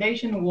 your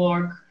foundation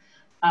work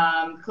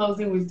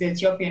closely with the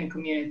Ethiopian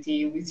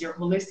community, with your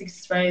holistic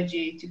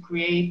strategy to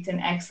create an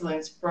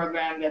excellence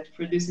program that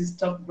produces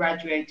top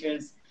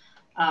graduates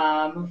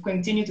who've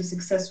continued to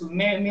successful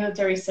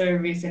military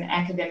service and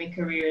academic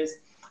careers,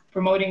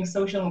 promoting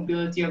social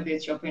mobility of the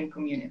Ethiopian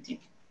community.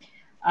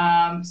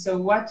 So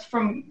what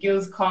from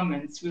Gil's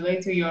comments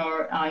relate to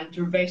your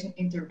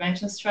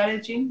intervention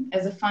strategy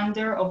as a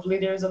funder of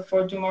Leaders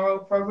for Tomorrow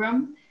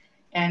program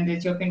and the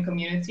Ethiopian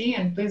community?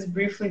 And please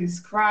briefly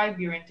describe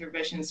your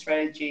intervention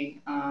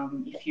strategy,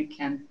 if you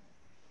can,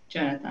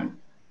 Jonathan.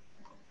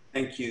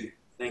 Thank you.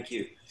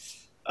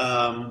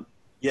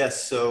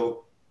 Yes,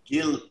 so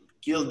Gil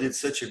did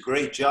such a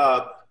great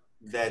job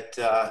that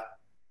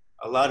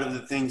a lot of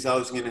the things I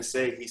was going to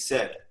say, he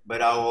said,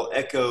 but I will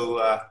echo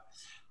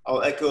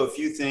a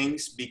few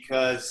things,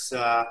 because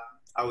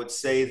I would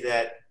say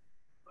that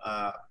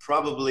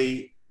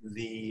probably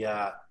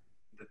the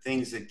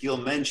things that Gil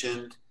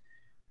mentioned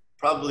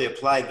probably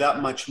apply that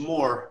much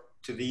more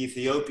to the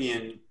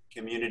Ethiopian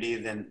community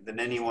than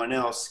anyone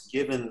else,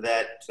 given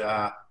that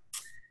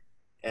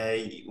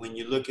when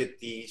you look at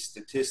the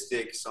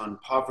statistics on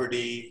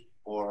poverty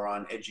or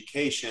on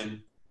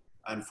education,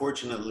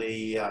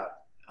 unfortunately,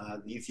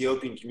 the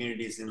Ethiopian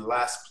community is in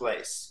last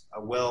place,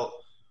 well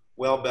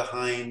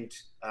behind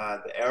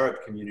the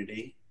Arab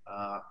community.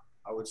 I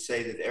would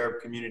say that the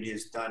Arab community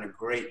has done a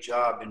great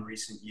job in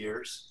recent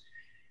years,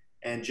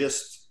 and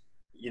just,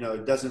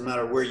 it doesn't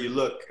matter where you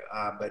look,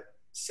 but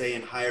say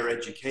in higher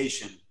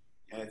education,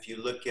 if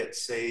you look at,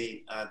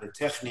 say, the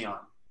Technion,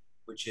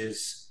 which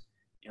is,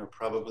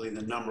 probably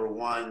the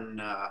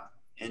 #1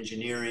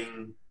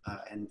 engineering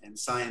and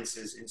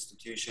sciences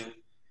institution,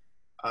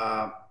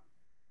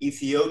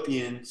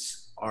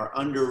 Ethiopians are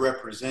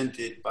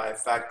underrepresented by a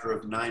factor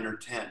of 9 or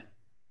 10.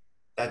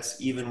 That's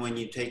even when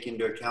you take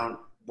into account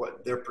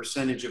what their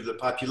percentage of the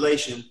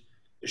population.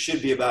 There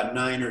should be about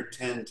 9 or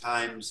 10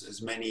 times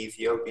as many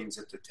Ethiopians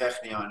at the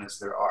Technion as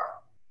there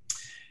are.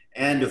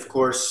 And of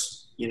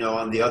course,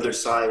 on the other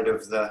side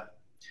of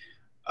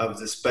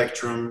the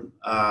spectrum,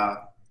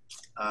 by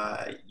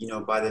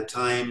the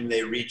time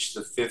they reach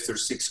the 5th or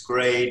 6th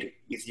grade,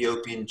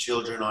 Ethiopian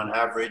children on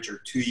average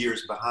are 2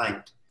 years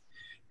behind.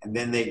 And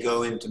then they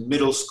go into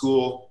middle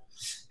school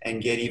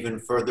and get even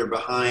further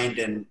behind,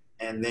 and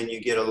then you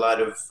get a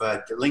lot of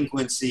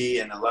delinquency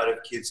and a lot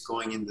of kids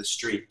going in the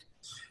street.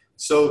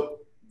 So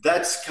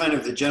that's kind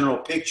of the general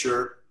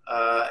picture.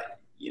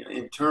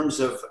 In terms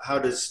of how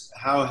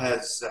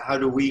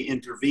do we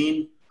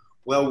intervene?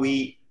 Well,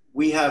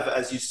 we have,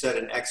 as you said,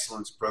 an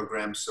excellence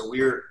program. So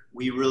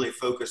we really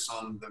focus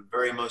on the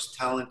very most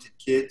talented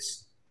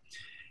kids,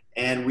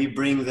 and we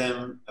bring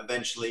them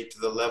eventually to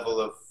the level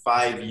of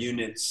 5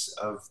 units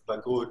of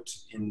Bagut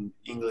in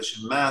English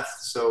and math.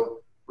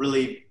 So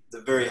really the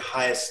very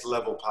highest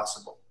level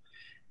possible.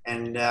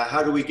 And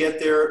how do we get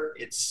there?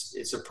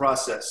 It's a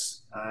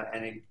process,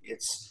 and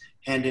it's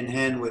hand in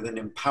hand with an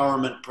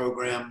empowerment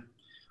program,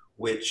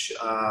 which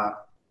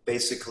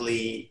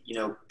basically,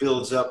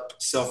 builds up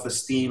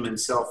self-esteem and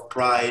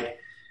self-pride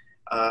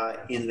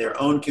in their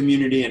own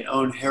community and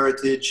own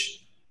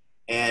heritage.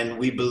 And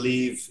we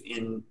believe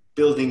in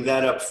building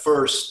that up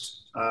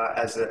first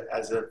as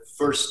a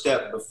first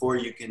step before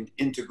you can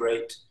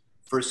integrate.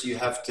 First, you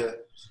have to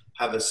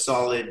have a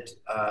solid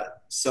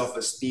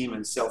self-esteem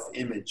and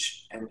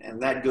self-image.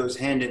 And that goes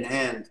hand in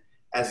hand.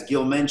 As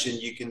Gil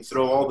mentioned, you can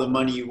throw all the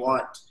money you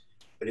want,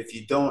 but if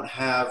you don't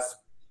have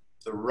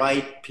the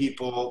right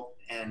people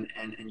and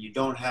you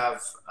don't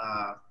have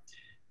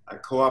a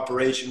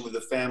cooperation with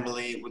the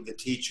family, with the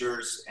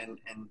teachers,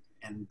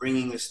 and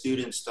bringing the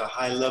students to a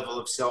high level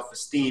of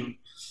self-esteem,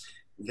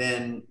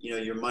 then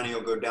your money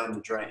will go down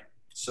the drain.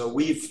 So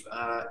we've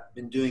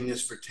been doing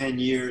this for 10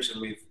 years,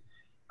 and we've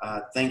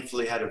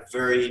thankfully had a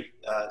very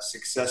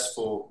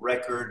successful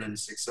record and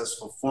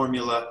successful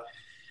formula.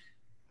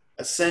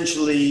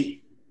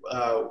 Essentially,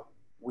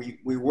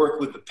 we work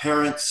with the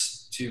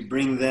parents to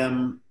bring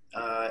them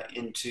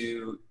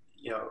into,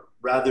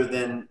 rather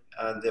than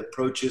the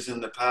approaches in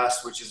the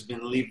past, which has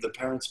been leave the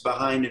parents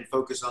behind and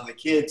focus on the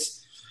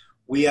kids.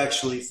 We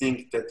actually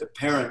think that the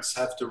parents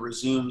have to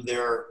resume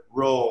their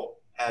role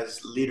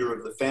as leader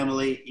of the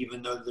family,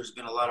 even though there's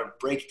been a lot of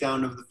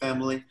breakdown of the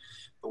family.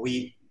 But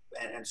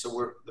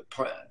so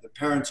the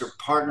parents are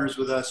partners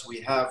with us.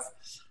 We have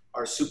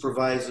our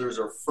supervisors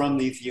are from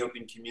the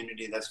Ethiopian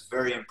community. That's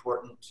very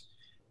important.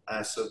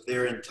 So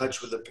they're in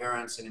touch with the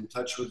parents and in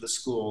touch with the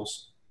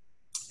schools.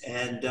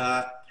 And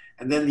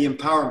then the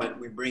empowerment,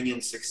 we bring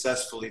in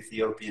successful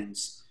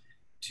Ethiopians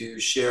to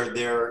share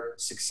their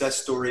success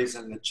stories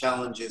and the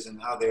challenges and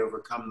how they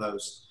overcome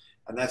those.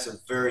 And that's a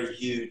very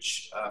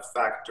huge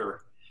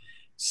factor.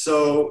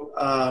 So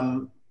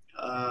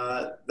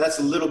that's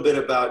a little bit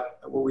about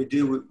what we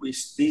do.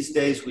 These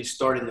days we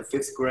start in the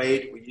 5th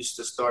grade. We used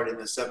to start in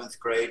the 7th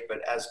grade, but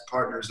as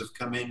partners have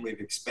come in,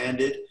 we've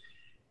expanded.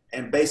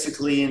 And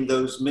basically in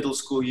those middle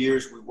school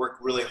years, we work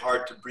really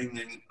hard to bring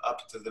them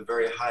up to the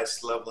very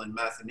highest level in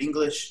math and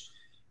English.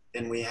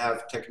 Then we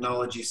have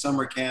technology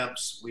summer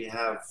camps. We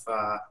have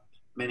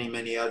many,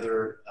 many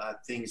other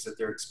things that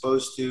they're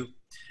exposed to.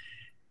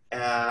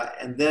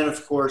 And then,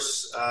 of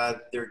course,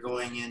 they're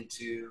going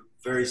into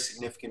very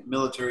significant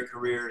military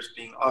careers,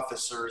 being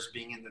officers,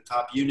 being in the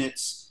top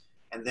units,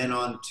 and then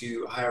on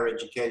to higher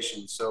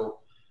education. So,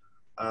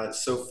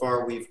 so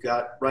far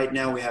right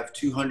now we have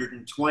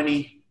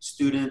 220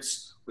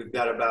 students. We've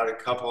got about a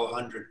couple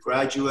hundred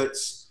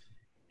graduates,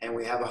 and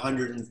we have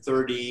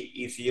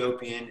 130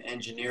 Ethiopian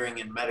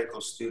engineering and medical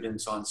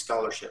students on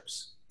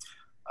scholarships.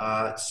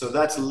 So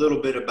that's a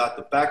little bit about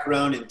the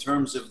background. In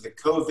terms of the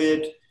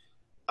COVID,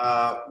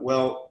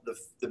 well,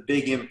 the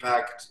big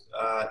impact,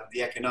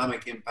 the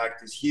economic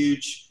impact is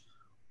huge.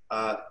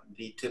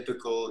 The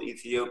typical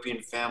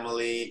Ethiopian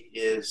family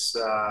is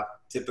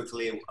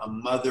typically a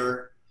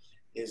mother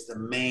is the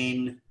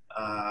main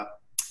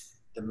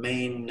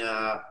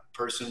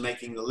person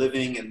making the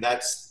living, and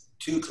that's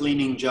 2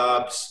 cleaning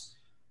jobs,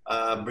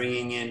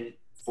 bringing in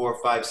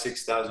 4,000, 5,000,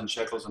 6,000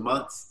 shekels a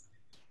month.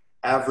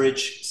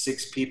 Average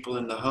 6 people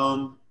in the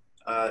home.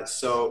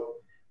 So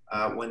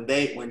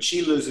when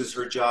she loses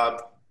her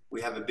job,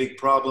 we have a big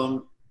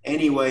problem.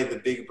 Anyway, the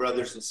big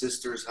brothers and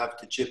sisters have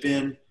to chip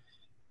in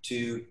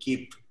to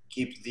keep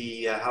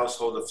the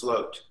household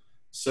afloat.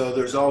 So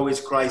there's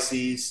always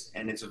crises,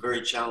 and it's a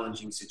very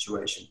challenging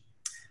situation.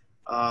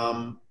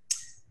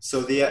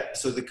 So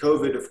the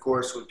COVID, of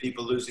course, with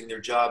people losing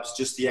their jobs,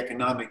 just the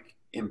economic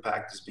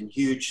impact has been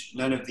huge.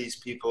 None of these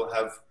people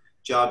have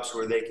jobs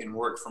where they can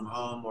work from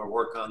home or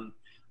work on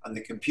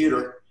the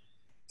computer.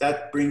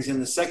 That brings in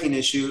the second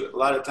issue. A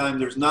lot of times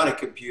there's not a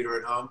computer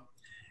at home.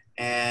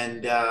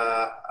 And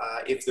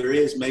if there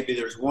is, maybe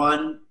there's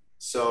one.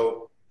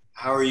 So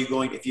how are you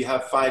going, if you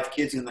have 5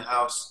 kids in the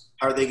house,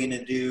 how are they going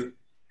to do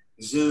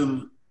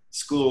Zoom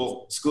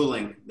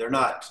schooling? They're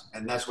not.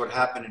 And that's what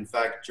happened. In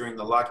fact, during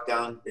the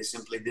lockdown, they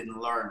simply didn't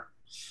learn.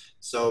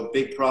 So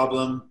big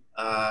problem.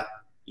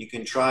 You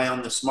can try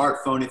on the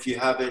smartphone if you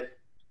have it.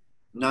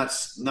 Not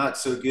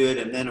so good.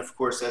 And then, of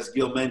course, as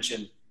Gil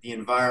mentioned, the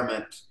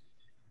environment,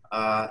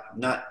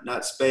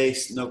 not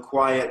space, no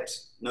quiet,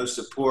 no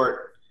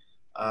support.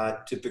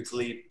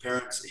 Typically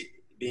parents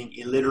being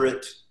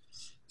illiterate.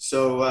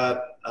 So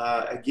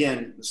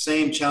again, the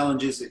same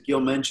challenges that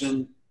Gil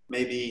mentioned,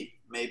 maybe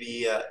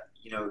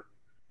you know,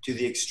 to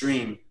the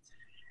extreme.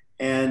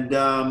 And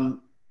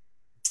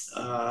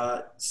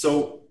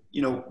so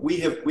you know, we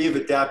have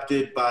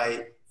adapted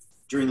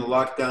during the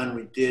lockdown.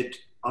 We did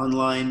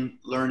online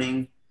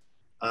learning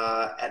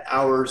at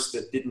hours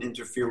that didn't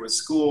interfere with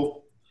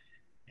school.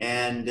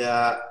 And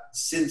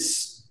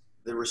since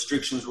the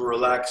restrictions were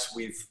relaxed,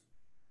 we've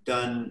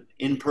done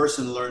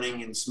in-person learning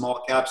in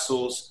small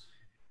capsules,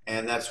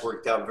 and that's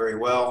worked out very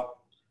well.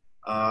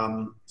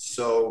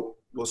 So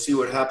we'll see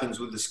what happens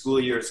with the school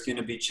year. It's going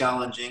to be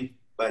challenging,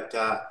 but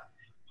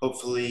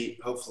hopefully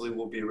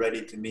we'll be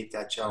ready to meet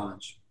that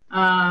challenge.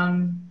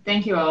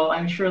 Thank you all.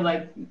 I'm sure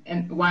like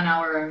in 1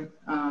 hour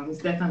is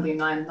definitely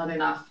not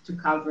enough to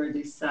cover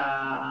this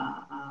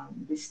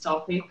this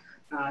topic,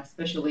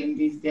 especially in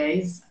these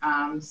days.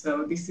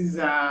 So this is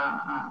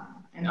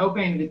an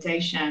open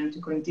invitation to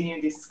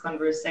continue this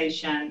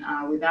conversation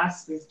with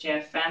us, with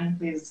JFN.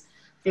 Please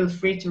feel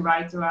free to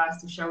write to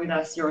us, to share with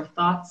us your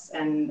thoughts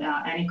and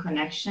any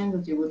connection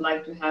that you would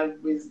like to have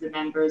with the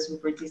members who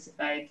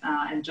participate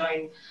and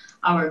join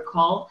our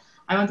call.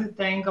 I want to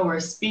thank our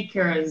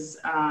speakers,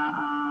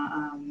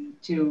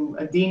 to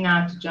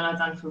Adina, to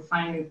Jonathan, for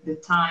finding the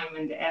time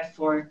and the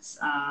efforts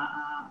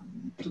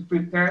to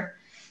prepare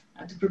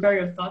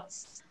your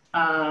thoughts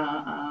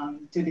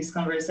to this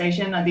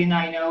conversation. Adina,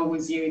 I know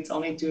with you, it's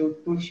only to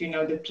push, you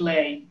know, the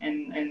play,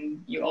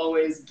 and you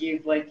always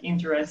give like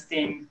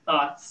interesting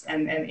thoughts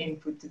and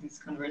input to this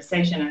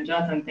conversation. And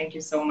Jonathan, thank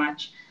you so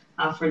much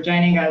for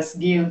joining us.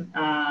 Gil,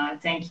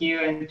 thank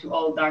you, and to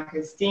all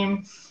Darca's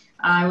team.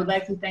 I would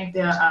like to thank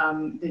the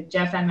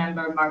JFN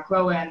member, Mark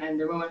Rowan, and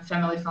the Rowan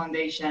Family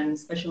Foundation,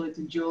 especially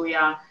to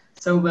Julia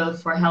Sobel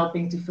for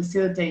helping to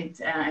facilitate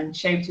and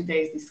shape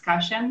today's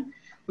discussion.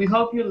 We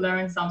hope you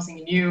learned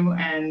something new,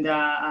 and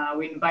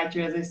we invite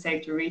you, as I say,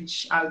 to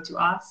reach out to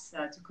us,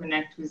 to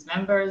connect with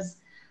members.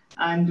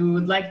 And we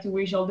would like to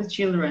wish all the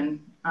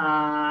children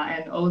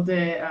and all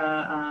the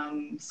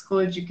school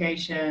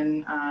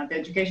education, the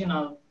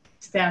educational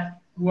staff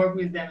who work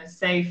with them a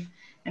safe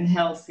and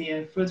healthy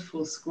and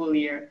fruitful school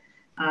year.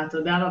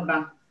 תודה רבה.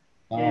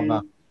 And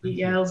big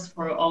L's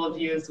for all of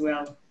you as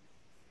well.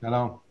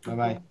 Shalom.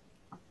 Bye-bye.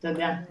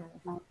 תודה.